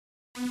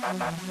What's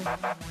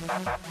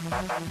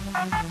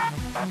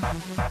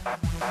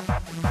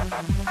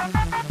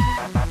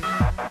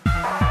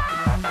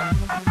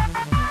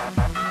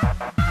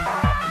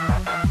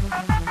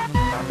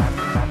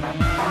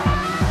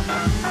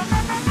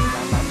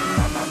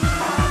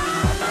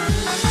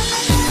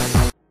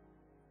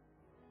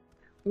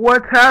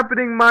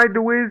happening, my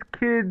DeWiz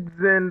kids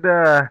and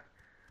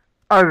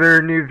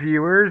other new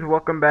viewers?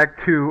 Welcome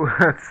back to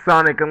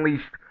Sonic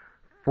Unleashed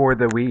for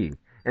the Wii.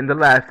 In the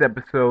last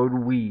episode,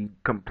 we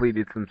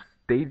completed some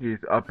stages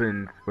up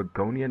in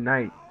Spagonia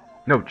Night.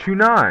 No,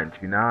 Chunan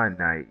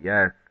Night,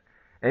 yes.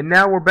 And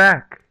now we're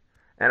back.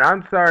 And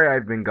I'm sorry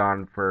I've been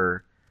gone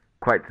for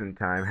quite some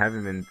time.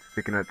 Haven't been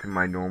sticking up to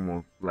my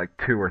normal, like,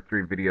 2 or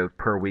 3 videos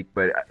per week,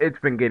 but it's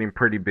been getting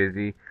pretty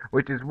busy,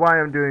 which is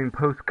why I'm doing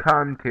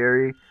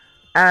post-commentary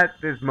at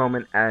this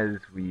moment as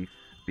we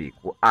speak.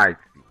 Well, I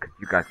speak, because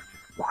you guys are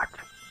just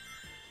watching.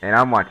 And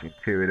I'm watching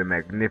too, the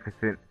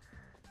magnificent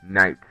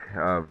night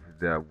of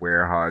the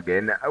Werehog.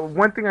 And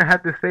one thing I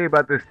have to say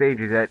about this stage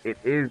is that it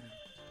is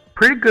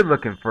pretty good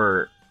looking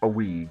for a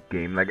Wii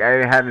game. Like,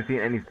 I haven't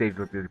seen any stage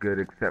look this good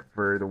except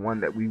for the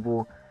one that we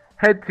will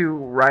head to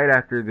right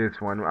after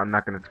this one. I'm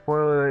not going to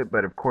spoil it,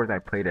 but of course I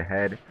played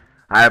ahead.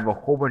 I have a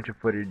whole bunch of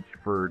footage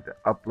for the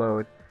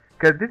upload.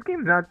 Because this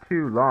game's not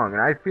too long,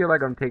 and I feel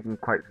like I'm taking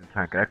quite some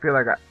time. Cause I feel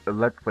like the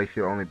Let's Play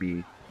should only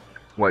be,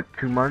 what,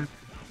 2 months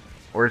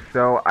or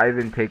so? I've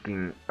been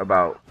taking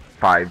about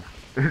 5,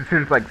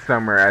 since like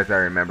summer as I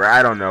remember.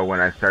 I don't know when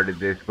I started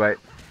this, but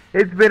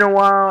it's been a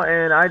while,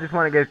 and I just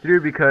want to get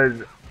through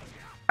because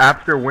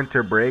after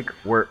winter break,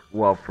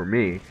 well, for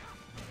me,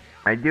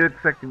 I do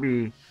expect to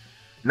be,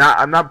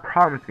 I'm not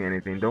promising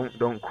anything.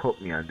 Don't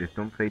quote me on this.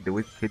 Don't say the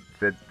Witch Kid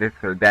said this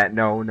or that.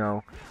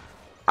 No.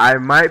 I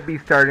might be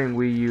starting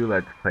Wii U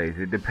Let's Plays.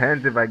 It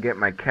depends if I get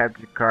my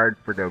capture card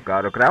for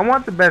Delgado, because I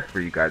want the best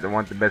for you guys. I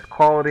want the best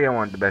quality. I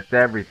want the best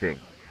everything.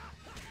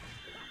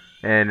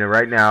 And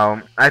right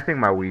now, I think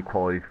my Wii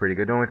quality is pretty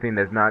good. The only thing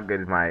that's not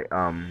good is my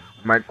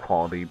mic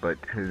quality, but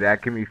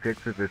that can be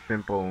fixed with a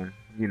simple,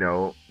 you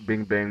know,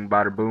 bing bang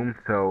bada boom.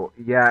 So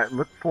yeah,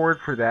 look forward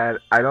for that.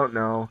 I don't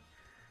know.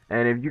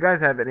 And if you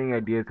guys have any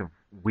ideas of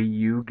Wii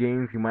U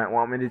games you might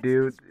want me to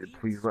do,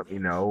 please let me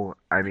know.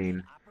 I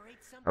mean,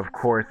 of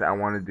course, I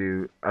want to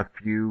do a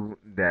few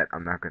that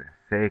I'm not going to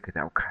say because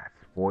that will kind of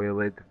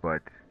spoil it,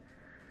 but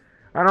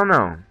I don't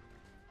know.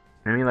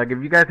 I mean, like,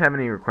 if you guys have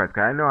any requests,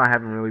 cause I know I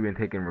haven't really been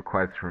taking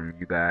requests from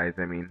you guys.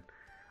 I mean,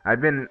 I've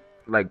been,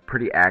 like,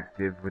 pretty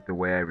active with the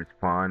way I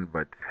respond,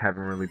 but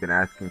haven't really been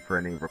asking for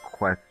any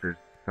requests or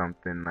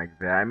something like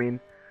that. I mean,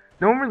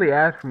 no one really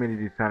asked for me to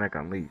do Sonic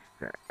Unleashed.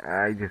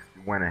 I just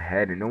went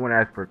ahead, and no one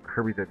asked for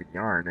Kirby's Epic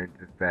Yarn. It's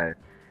just that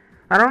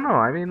I don't know.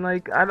 I mean,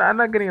 like, I'm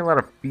not getting a lot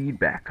of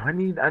feedback. I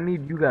need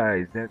you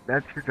guys.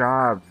 That's your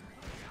jobs.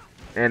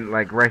 And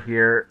like right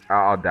here,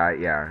 I'll die.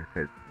 Yeah,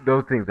 because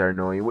those things are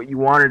annoying. What you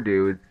want to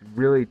do is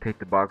really take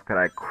the box that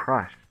I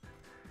crushed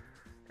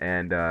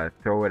and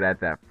throw it at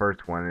that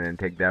first one, and then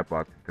take that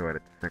box and throw it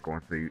at the second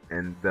one. So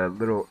and the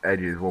little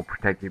edges will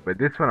protect you. But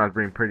this one I was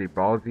being pretty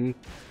ballsy.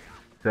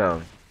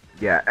 So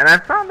yeah, and I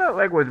found out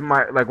like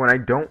when I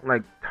don't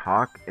like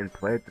talk and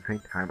play at the same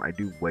time, I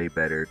do way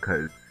better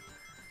because.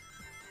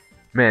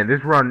 Man,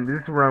 this run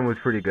was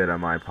pretty good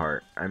on my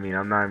part. I mean,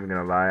 I'm not even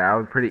gonna lie. I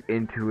was pretty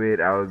into it.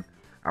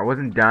 I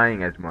wasn't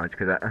dying as much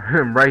because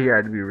right here I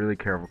had to be really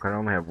careful because I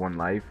only have 1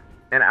 life.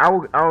 And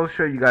I'll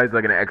show you guys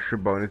like an extra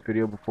bonus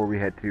video before we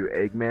head to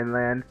Eggman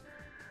Land,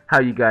 how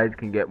you guys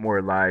can get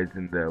more lives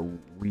in the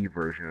Wii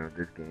version of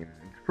this game.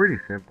 It's pretty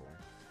simple,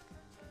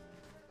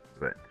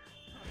 but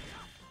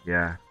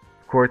yeah.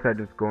 Of course, I'm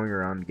just going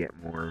around to get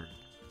more,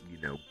 you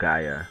know,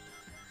 Gaia.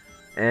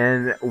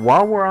 And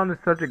while we're on the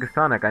subject of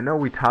Sonic, I know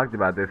we talked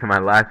about this in my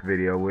last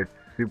video with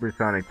Super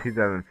Sonic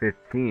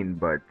 2015,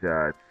 but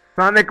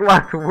Sonic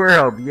Lost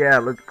World, yeah,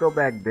 let's go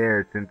back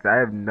there since I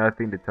have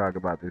nothing to talk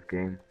about this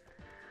game.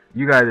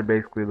 You guys are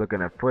basically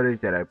looking at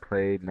footage that I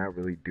played, not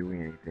really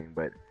doing anything,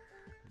 but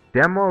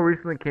demo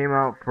recently came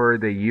out for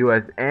the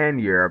US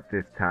and Europe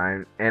this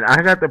time, and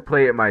I got to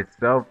play it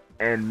myself,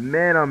 and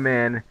man oh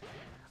man,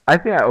 I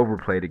think I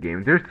overplayed a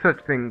game. There's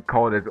such thing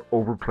called as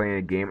overplaying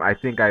a game. I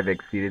think I've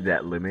exceeded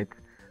that limit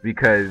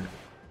because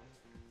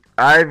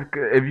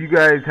if you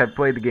guys have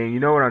played the game, you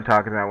know what I'm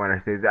talking about when I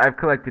say this. I've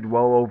collected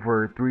well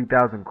over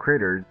 3,000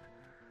 critters,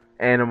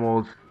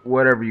 animals,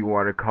 whatever you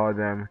want to call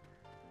them,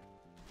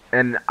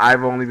 and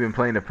I've only been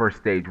playing the first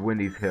stage,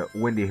 Windy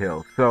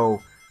Hill.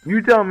 So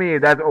you tell me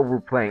if that's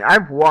overplaying.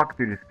 I've walked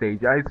through the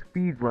stage. I've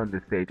speed run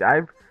the stage.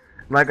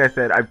 Like I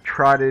said, I've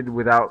trotted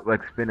without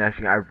like spin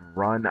dashing. I've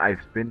run.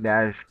 I've spin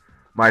dash.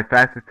 My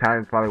fastest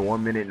time is probably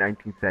 1 minute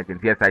 19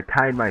 seconds. Yes, I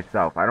timed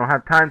myself. I don't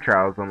have time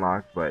trials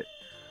unlocked, but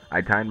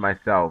I timed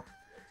myself.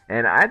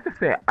 And I have to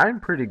say, I'm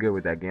pretty good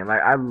with that game.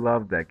 Like, I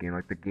love that game.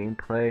 Like, the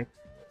gameplay.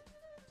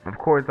 Of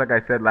course, like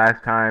I said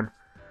last time,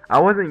 I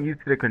wasn't used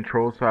to the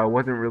controls, so I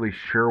wasn't really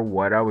sure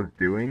what I was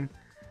doing.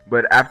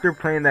 But after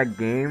playing that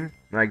game,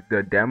 like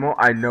the demo,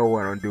 I know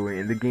what I'm doing.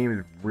 And the game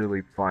is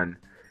really fun.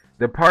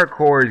 The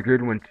parkour is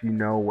good once you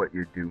know what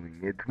you're doing.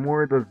 It's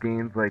more of those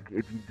games like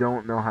if you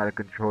don't know how to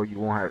control, you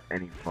won't have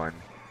any fun.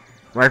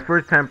 My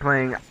first time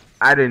playing,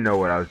 I didn't know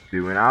what I was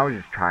doing. I was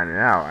just trying it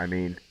out. I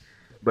mean,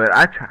 but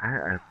I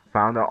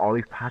found out all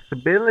these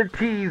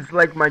possibilities,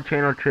 like my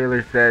channel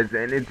trailer says,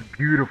 and it's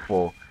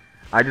beautiful.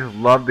 I just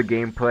love the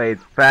gameplay.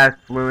 It's fast,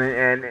 fluent,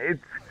 and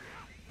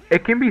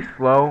it can be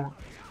slow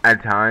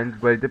at times,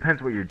 but it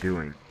depends what you're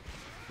doing.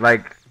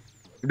 Like,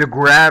 the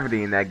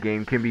gravity in that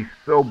game can be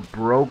so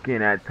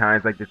broken at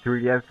times, like the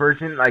 3DS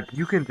version. Like,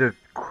 you can just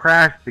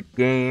crash the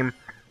game.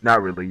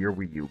 Not really, your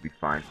Wii U will be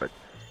fine, but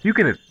you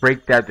can just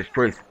break that,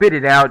 destroy, spit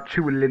it out,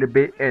 chew a little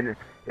bit, and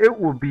it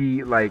will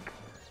be like,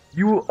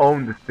 you will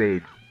own the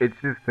stage. It's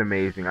just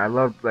amazing. I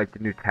love, like, the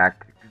new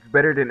tactics. It's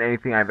better than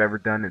anything I've ever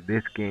done in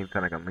this game,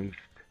 Sonic Unleashed,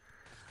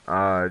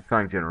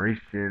 Sonic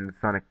Generations,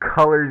 Sonic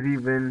Colors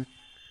even.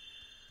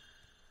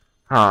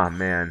 Oh,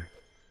 man.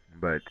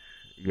 But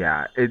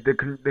yeah,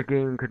 the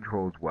game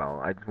controls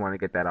well. I just want to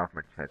get that off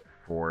my chest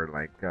before,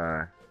 like,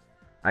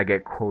 I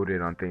get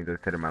quoted on things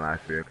I said in my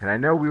last video. Because I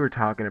know we were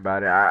talking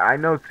about it. I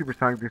know Super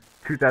Sonic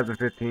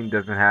 2015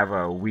 doesn't have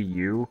a Wii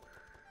U,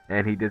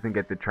 and he doesn't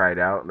get to try it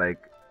out, like,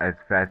 as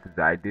fast as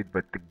I did.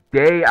 But the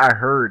day I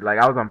heard, like,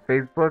 I was on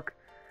Facebook,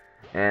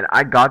 and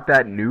I got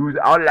that news,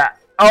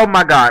 oh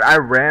my god, I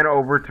ran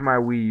over to my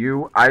Wii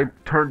U. I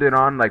turned it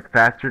on, like,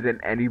 faster than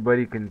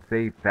anybody can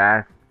say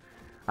fast.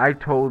 I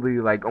totally,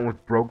 like,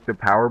 almost broke the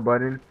power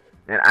button,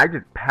 and I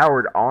just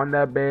powered on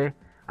that bay.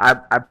 I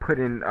put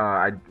in,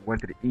 I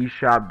went to the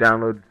eShop,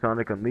 downloaded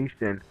Sonic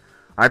Unleashed, and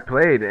I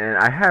played, and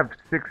I have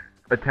 6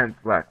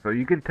 attempts left. So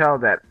you can tell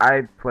that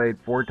I played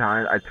 4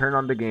 times. I turned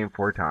on the game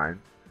 4 times,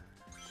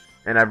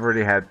 and I've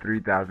already had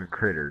 3,000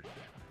 critters.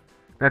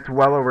 That's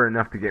well over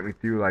enough to get me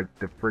through, like,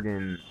 the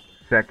friggin'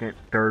 second,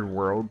 third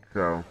world.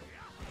 So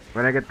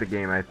when I get the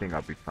game, I think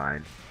I'll be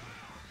fine.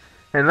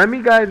 And let me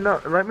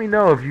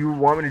know if you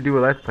want me to do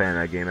a Let's Play on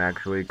that game,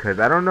 actually, because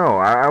I don't know.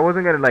 I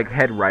wasn't going to, like,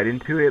 head right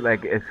into it.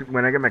 Like,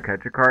 when I get my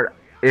capture card,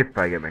 if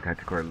I get my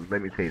capture card,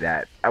 let me say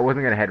that. I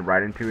wasn't going to head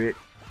right into it.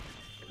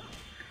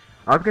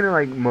 I was going to,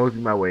 like,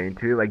 mosey my way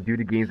into it, like, do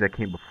the games that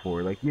came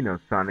before. Like, you know,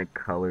 Sonic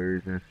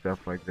Colors and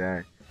stuff like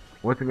that.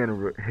 Wasn't going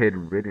to head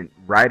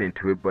right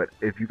into it, but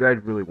if you guys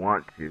really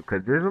want to,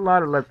 because there's a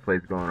lot of Let's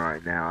Plays going on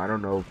right now. I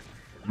don't know if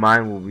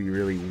mine will be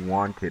really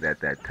wanted at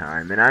that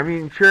time. And I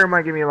mean, sure, it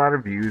might give me a lot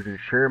of views, and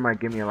sure, it might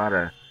give me a lot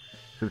of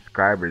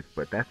subscribers,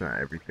 but that's not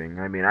everything.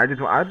 I mean, I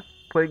just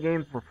play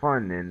games for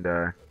fun,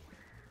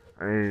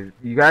 and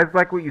you guys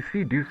like what you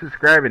see, do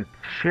subscribe and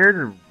share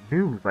the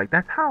news. Like,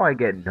 that's how I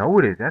get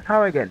noticed. That's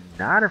how I get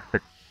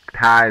notified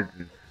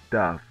and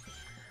stuff.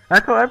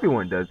 That's how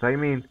everyone does. I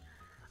mean,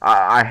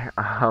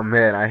 oh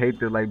man, I hate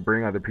to, like,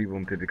 bring other people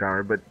into the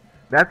camera, but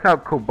that's how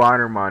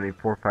Kobanermani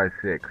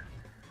 456.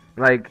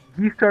 Like,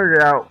 he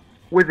started out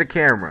with a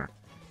camera.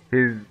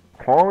 His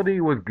quality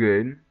was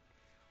good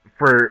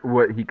for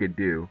what he could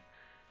do.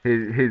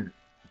 His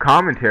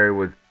commentary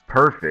was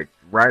perfect,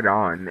 right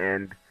on,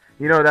 and,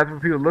 you know, that's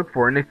what people look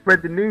for, and they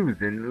spread the news,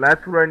 and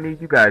that's what I need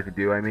you guys to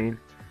do. I mean,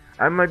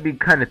 I might be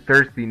kind of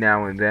thirsty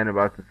now and then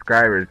about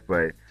subscribers,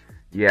 but,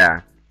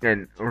 yeah.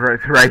 And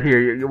right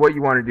here, what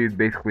you want to do is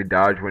basically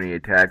dodge when he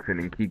attacks and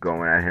then keep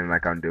going at him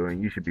like I'm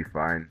doing. You should be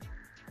fine.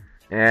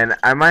 And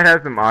I might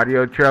have some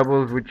audio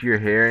troubles which you're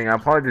hearing. I'll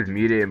probably just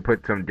mute it and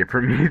put some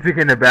different music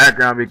in the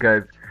background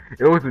because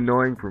it was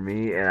annoying for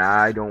me, and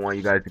I don't want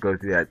you guys to go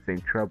through that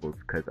same troubles,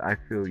 because I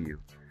feel you.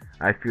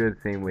 I feel the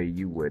same way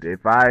you would.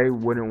 If I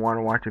wouldn't want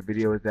to watch a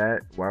video with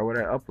that, why would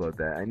I upload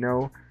that? I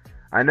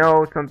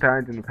know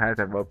sometimes in the past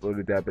I've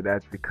uploaded that, but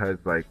that's because,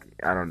 like,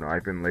 I don't know,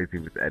 I've been lazy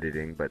with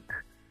editing, but,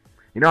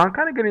 you know, I'm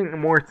kind of getting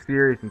more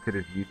serious into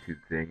this YouTube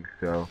thing,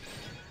 so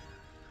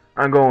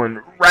I'm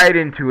going right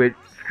into it.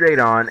 Straight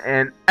on,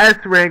 and S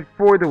rank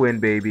for the win,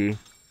 baby.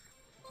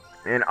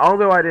 And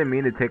although I didn't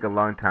mean to take a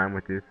long time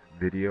with this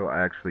video,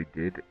 I actually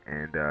did,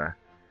 and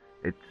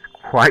it's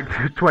quite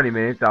 20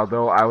 minutes,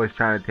 although I was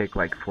trying to take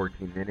like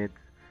 14 minutes.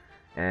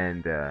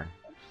 And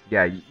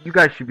yeah, you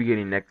guys should be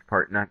getting next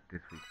part, not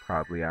this week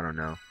probably, I don't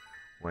know,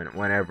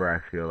 whenever I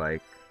feel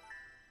like.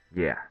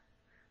 Yeah,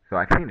 so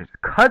I think there's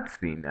a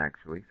cutscene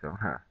actually, so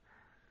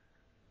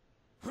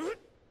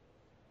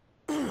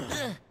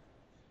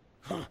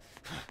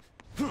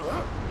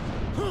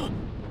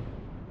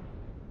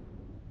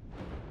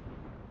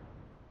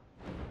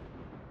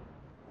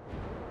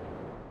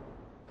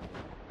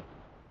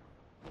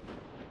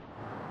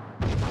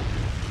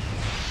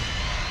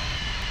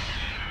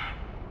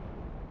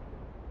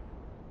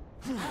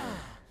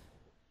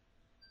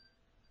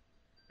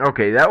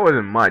okay, that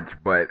wasn't much,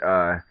 but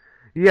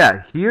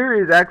yeah, here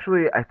is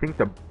actually, I think,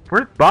 the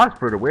first boss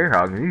for the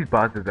warehouse, and these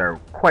bosses are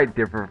quite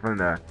different from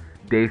the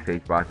day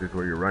stage bosses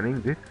where you're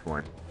running. This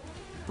one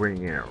is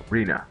running in an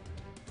arena.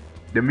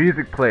 The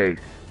music plays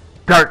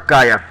Dark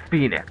Gaia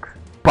Phoenix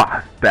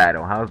boss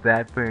battle. How's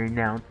that for an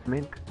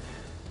announcement?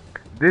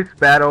 This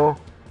battle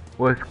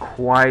was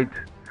quite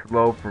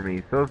slow for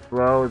me, so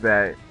slow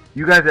that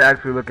you guys are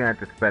actually looking at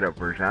the sped up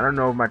version. I don't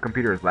know if my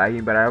computer is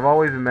lagging, but I've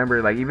always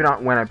remembered, like, even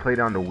when I played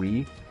on the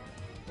Wii,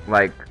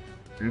 like,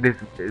 This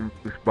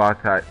boss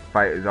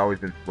fight has always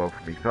been slow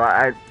for me. So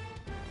I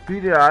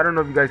don't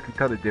know if you guys can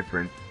tell the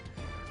difference,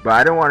 but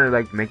I don't want to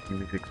like make the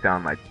music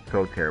sound like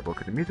so terrible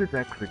because the music's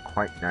actually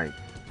quite nice.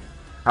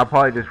 I'll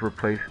probably just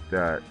replace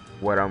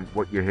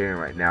what you're hearing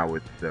right now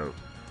with the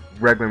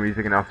regular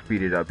music, and I'll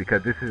speed it up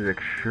because this is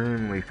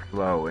extremely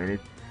slow and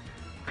it's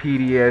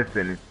tedious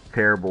and it's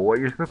terrible. What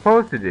you're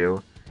supposed to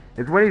do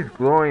is when he's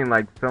glowing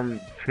like some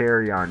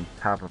cherry on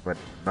top of a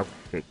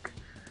milkshake.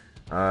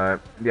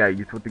 Yeah,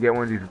 you're supposed to get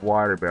one of these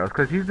water barrels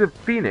because he's a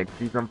phoenix.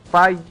 He's on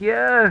fire.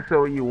 Yeah,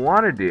 so what you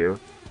want to do,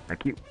 I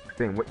keep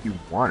saying what you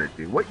want to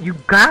do, what you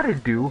gotta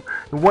do,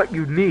 and what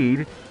you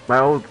need. My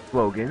old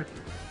slogan.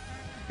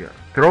 Yeah,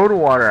 throw the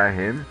water at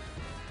him.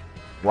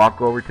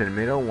 Walk over to the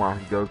middle while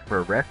he goes for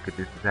a rest, because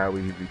this is how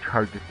he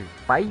recharges his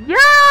fire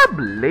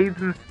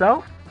blazing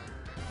stuff.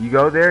 You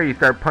go there, you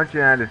start punching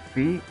at his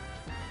feet.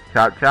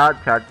 Chop,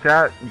 chop, chop,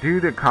 chop. Do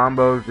the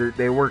combos,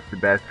 they work the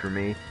best for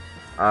me.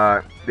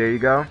 There you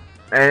go.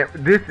 And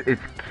this is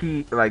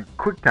key, like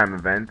quick time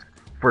events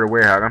for the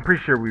Werehog. I'm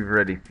pretty sure we've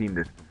already seen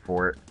this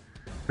before.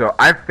 So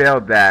I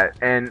failed that,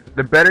 and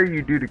the better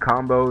you do the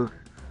combos,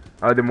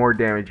 the more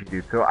damage you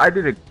do. So I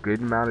did a good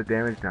amount of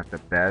damage, not the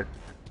best,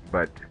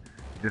 but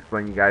just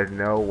letting you guys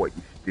know what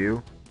you should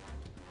do.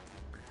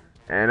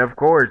 And of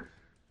course,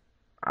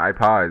 I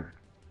paused.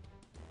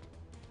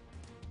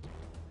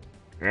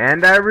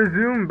 And I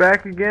resume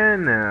back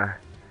again.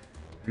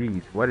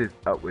 Jeez, what is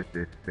up with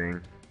this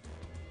thing?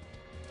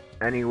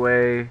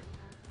 Anyway,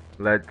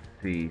 let's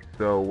see.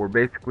 So we're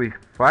basically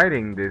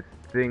fighting this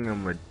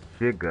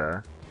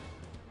thingamajigga.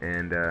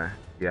 And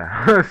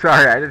yeah,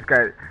 sorry, I just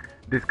got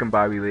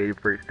discombobulated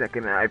for a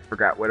second and I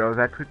forgot what I was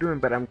actually doing,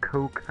 but I'm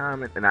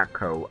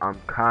I'm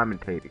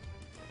commentating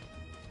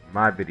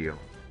my video.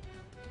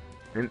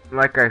 And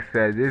like I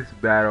said, this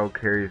battle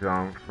carries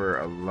on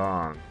for a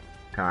long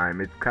time.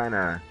 It's kind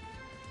of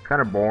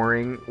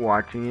boring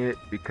watching it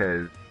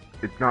because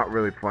it's not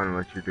really fun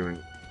unless you're doing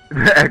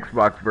the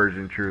Xbox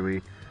version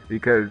truly,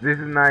 because this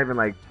is not even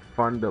like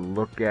fun to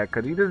look at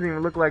because he doesn't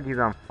even look like he's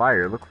on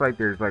fire. It looks like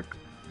there's like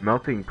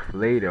melting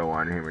Play-Doh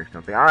on him or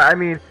something. I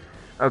mean,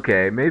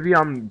 okay, maybe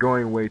I'm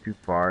going way too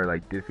far,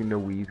 like dissing the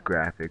Wii's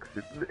graphics.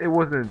 It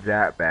wasn't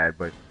that bad,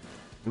 but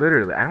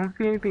literally, I don't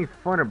see anything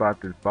fun about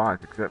this boss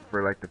except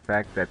for like the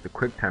fact that the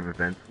quick time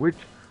events, which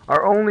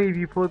are only if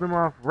you pull them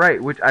off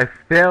right, which I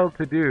failed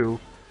to do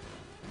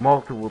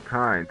multiple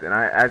times, and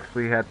I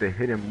actually had to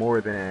hit him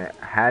more than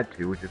I had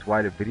to, which is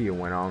why the video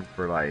went on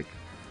for like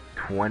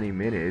 20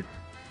 minutes.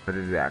 What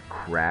is that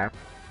crap?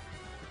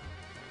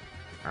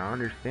 I don't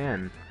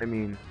understand. I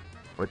mean,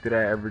 what did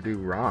I ever do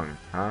wrong?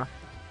 Huh?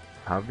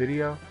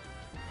 Video?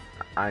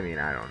 I mean,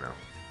 I don't know.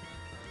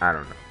 I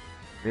don't know.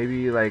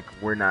 Maybe, like,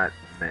 we're not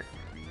meant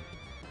to be.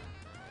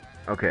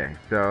 Okay,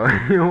 so,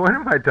 what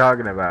am I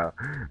talking about?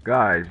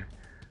 Gosh.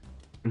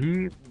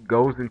 He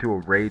goes into a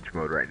rage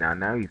mode right now.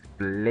 Now he's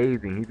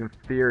blazing. He's in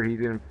fear.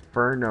 He's in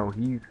inferno.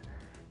 He's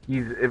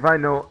if I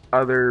know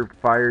other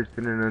fire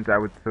synonyms, I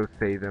would so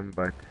say them,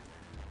 but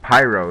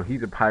pyro.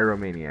 He's a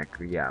pyromaniac.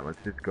 Yeah, let's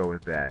just go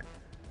with that.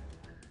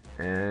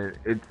 And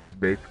it's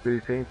basically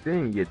the same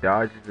thing. You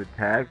dodge his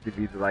attacks. If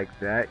he's like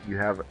that, you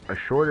have a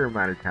shorter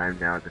amount of time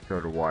now to throw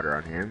the water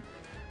on him.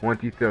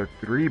 Once you throw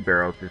 3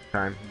 barrels this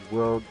time, he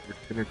will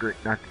disintegrate,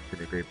 not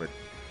disintegrate, but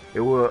it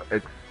will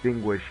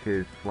extinguish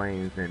his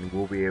flames and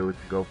we'll be able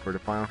to go for the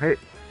final hit.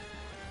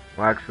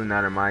 Well, actually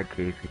not in my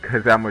case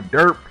because I'm a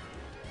derp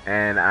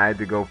and I had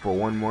to go for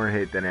one more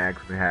hit than I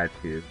actually had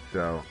to.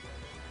 So,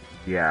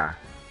 yeah.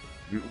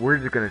 We're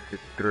just gonna sit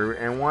through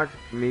and watch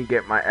me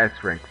get my S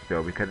rank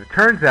still, because it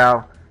turns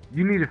out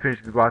you need to finish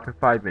the boss in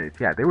 5 minutes.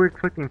 Yeah, they were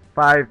expecting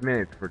 5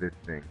 minutes for this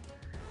thing.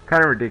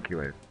 Kind of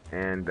ridiculous.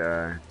 And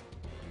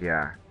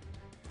yeah,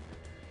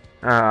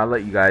 I'll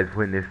let you guys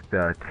witness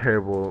the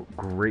terrible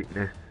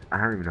greatness. I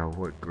don't even know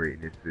what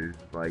greatness is.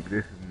 Like,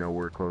 this is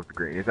nowhere close to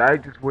greatness. I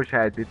just wish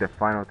I did the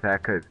final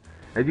attack, because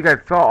as you guys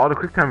saw, all the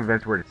quick time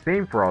events were the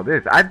same for all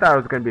this. I thought it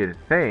was gonna be the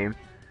same.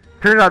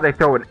 Turns out they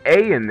throw an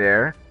A in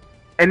there.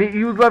 And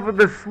he was left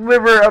with a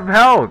sliver of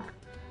health.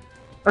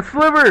 A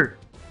sliver!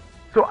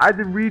 So I had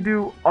to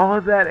redo all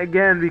of that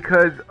again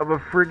because of a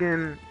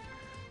friggin'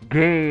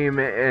 game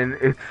and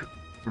its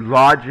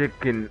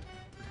logic and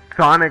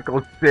Sonic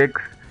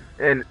 06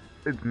 and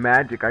its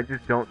magic. I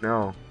just don't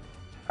know.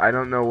 I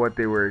don't know what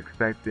they were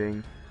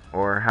expecting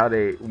or how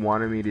they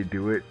wanted me to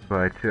do it,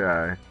 but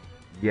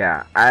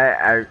yeah,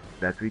 that's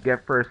what you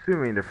get for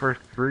assuming the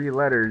first 3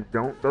 letters.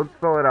 Don't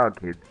spell it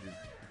out, kids.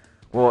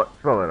 Well,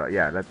 spell it out.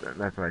 Yeah, that's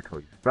what I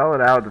told you. Spell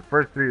it out. The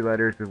first 3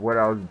 letters is what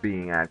I was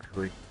being,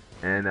 actually.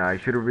 And I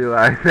should have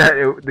realized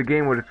that the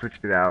game would have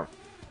switched it out.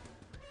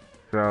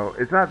 So,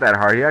 it's not that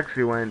hard. He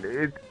actually went...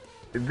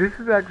 This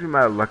is actually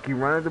my lucky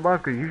run at the boss,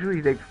 because usually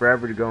he takes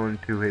forever to go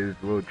into his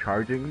little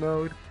charging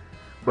mode.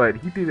 But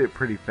he did it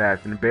pretty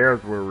fast, and the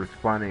barrels were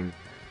respawning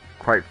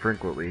quite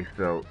frequently.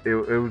 So, it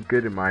was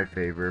good in my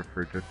favor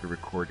for just the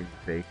recording's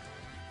sake.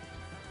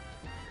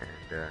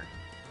 And,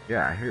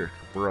 yeah, I hear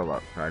a squirrel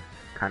outside.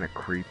 Kind of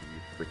creepy.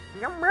 It's like,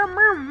 meow, meow,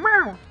 meow,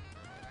 meow.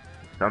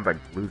 Sounds like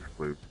Blue's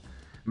Clues.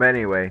 But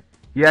anyway,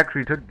 he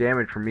actually took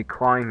damage from me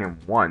clawing him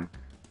once.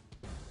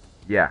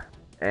 Yeah,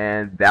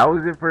 and that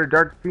was it for the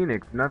Dark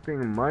Phoenix.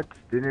 Nothing much.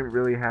 Didn't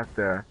really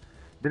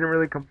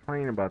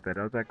complain about that.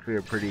 That was actually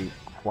a pretty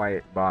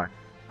quiet boss.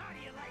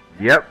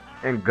 Yep,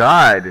 and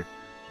gosh,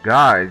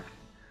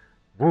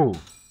 woo,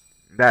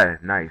 that is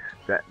nice.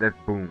 That's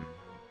boom,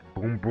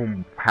 boom,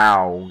 boom,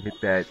 pow. Hit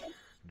that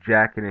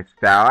jack in his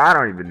style. I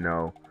don't even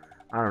know.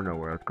 I don't know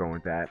where I was going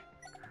with that.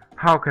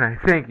 How can I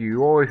thank you?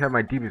 You always have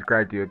my deepest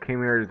gratitude. I came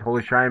here to this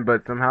holy shrine,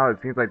 but somehow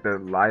it seems like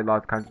I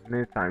lost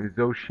consciousness. I'm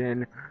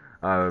Zoshin,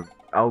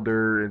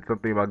 elder, and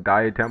something about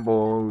Gaia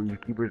temple. You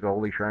keepers the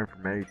holy shrine for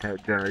many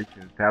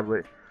generations.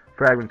 Tablet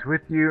fragments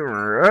with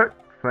you.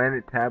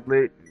 Planet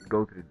tablet.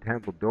 Go to the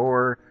temple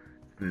door.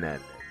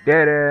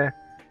 Data.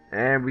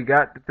 And we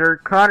got the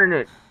third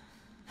continent.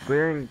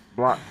 Clearing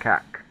block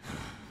cack.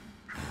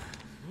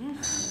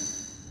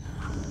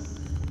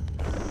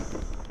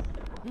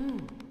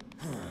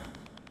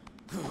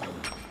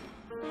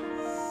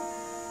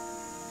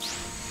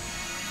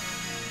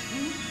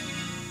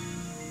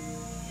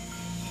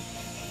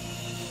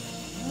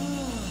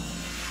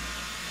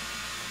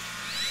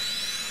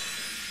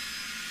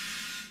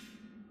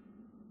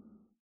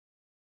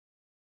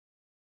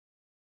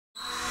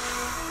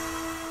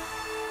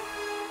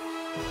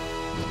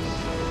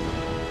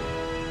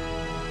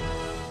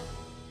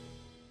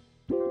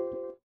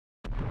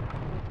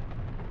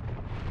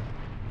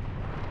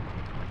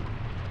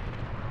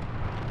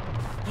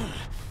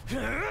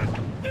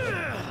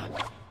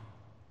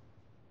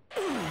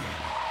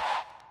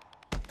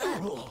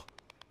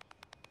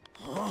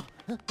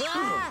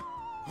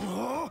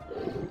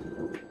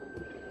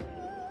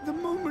 The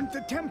moment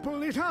the temple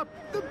lit up,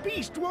 the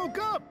beast woke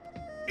up.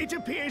 It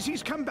appears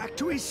he's come back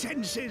to his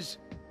senses.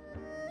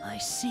 I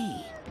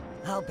see.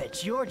 I'll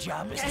bet your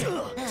job is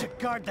to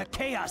guard the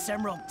Chaos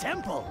Emerald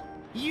Temple.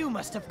 You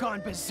must have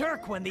gone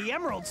berserk when the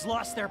emeralds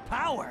lost their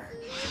power.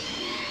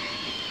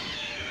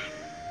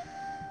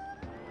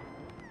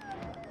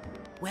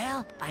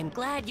 Well, I'm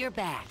glad you're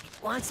back.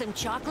 Want some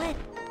chocolate?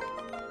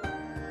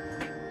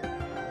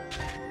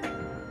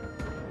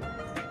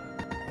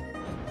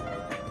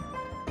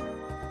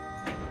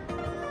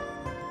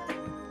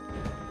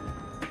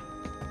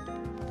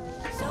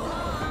 So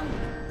long!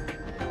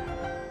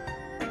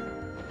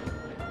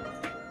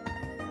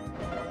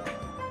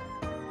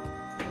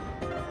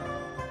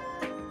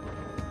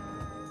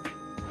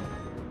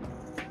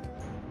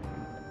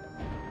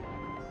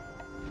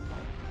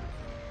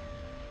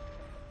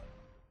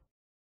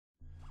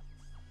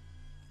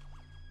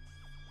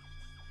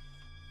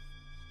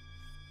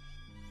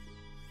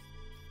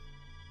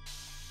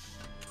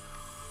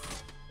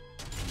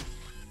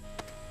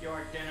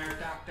 Your dinner,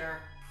 Doctor.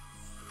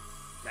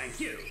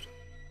 Thank you.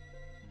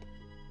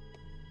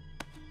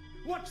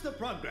 What's the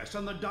progress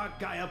on the Dark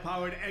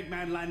Gaia-powered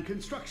Eggman Land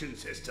construction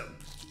system?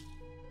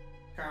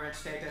 Current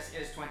status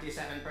is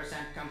 27%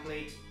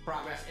 complete.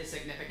 Progress is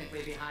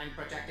significantly behind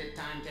projected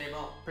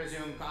timetable.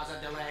 Presumed cause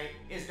of delay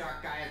is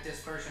Dark Gaia's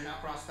dispersion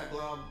across the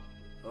globe.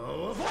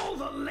 Oh, of all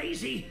the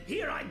lazy,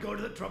 here I go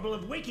to the trouble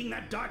of waking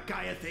that Dark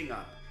Gaia thing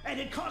up, and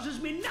it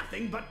causes me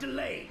nothing but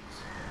delays.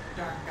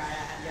 Dark Gaia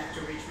had yet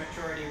to reach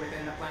maturity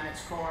within the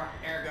planet's core,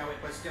 ergo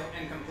it was still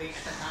incomplete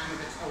at the time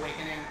of its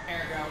awakening,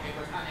 ergo it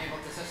was unable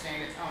to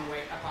sustain its own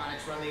weight upon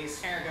its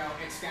release, ergo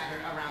it scattered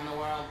around the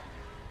world.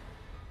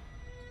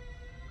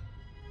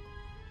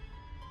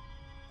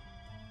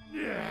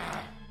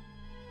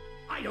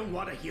 I don't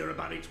want to hear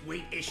about its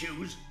weight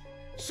issues.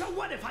 So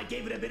what if I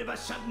gave it a bit of a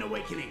sudden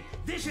awakening?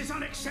 This is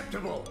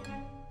unacceptable.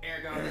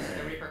 Ergo, this is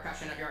the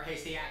repercussion of your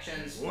hasty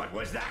actions. What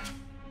was that?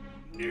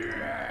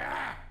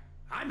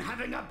 I'm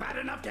having a bad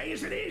enough day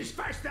as it is.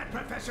 First that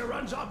professor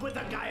runs off with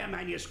the Gaia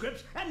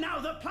manuscripts, and now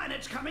the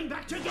planet's coming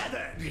back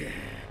together.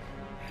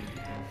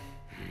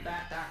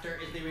 That, Doctor,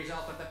 is the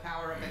result of the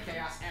power of the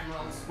Chaos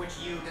Emeralds, which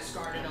you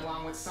discarded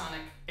along with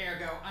Sonic.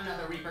 Ergo,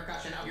 another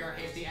repercussion of your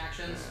hasty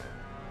actions.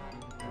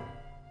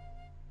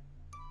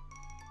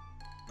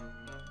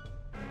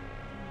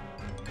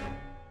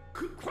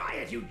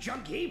 Quiet, you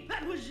junkie!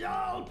 That was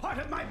all part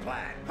of my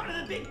plan, part of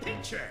the big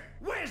picture.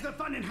 Where's the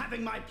fun in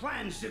having my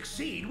plans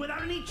succeed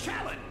without any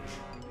challenge?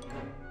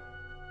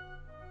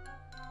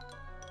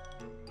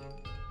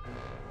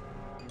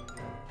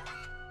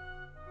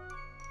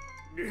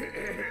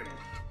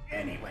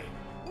 Anyway,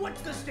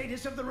 what's the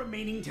status of the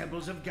remaining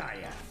temples of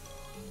Gaia?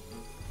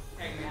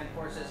 Eggman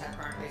forces have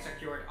currently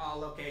secured all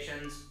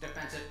locations.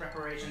 Defensive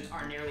preparations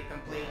are nearly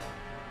complete.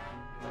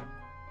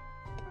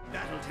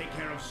 That'll take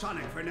care of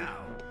Sonic for now,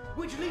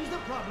 which leaves the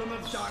problem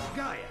of Dark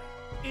Gaia.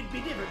 It'd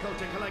be difficult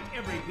to collect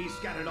every piece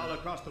scattered all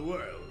across the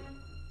world.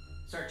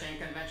 Searching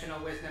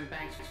conventional wisdom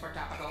banks for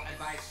topical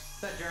advice.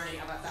 The journey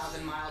of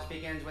 1,000 miles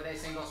begins with a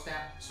single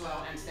step. Slow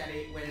and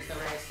steady wins the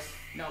race.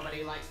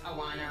 Nobody likes a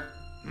whiner.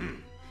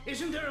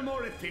 Isn't there a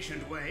more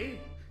efficient way?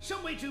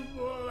 Some way to,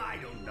 well, I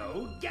don't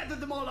know, gather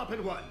them all up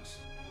at once.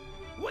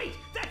 Wait,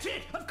 that's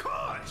it, of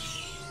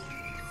course!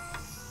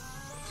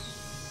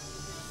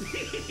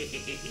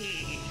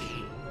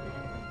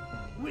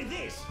 With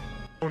this,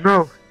 Oh no!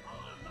 all of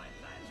my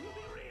plans will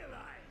be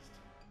realized.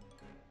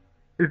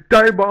 It's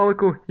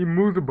diabolical. He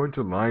moves a bunch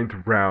of lines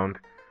around.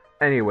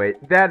 Anyway,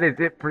 that is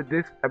it for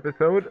this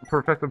episode.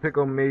 Professor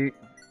Pickle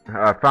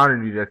found a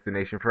new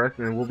destination for us,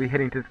 and we'll be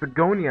heading to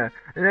Sigonia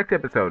in the next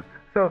episode.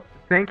 So,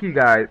 thank you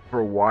guys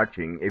for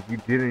watching. If you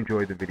did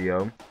enjoy the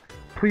video,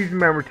 please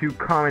remember to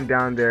comment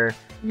down there.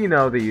 You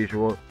know the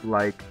usual.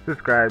 Like,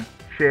 subscribe,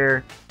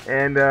 share,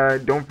 and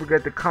don't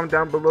forget to comment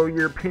down below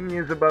your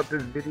opinions about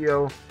this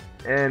video.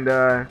 And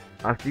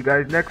I'll see you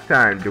guys next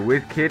time. The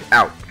Wiz Kid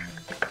out.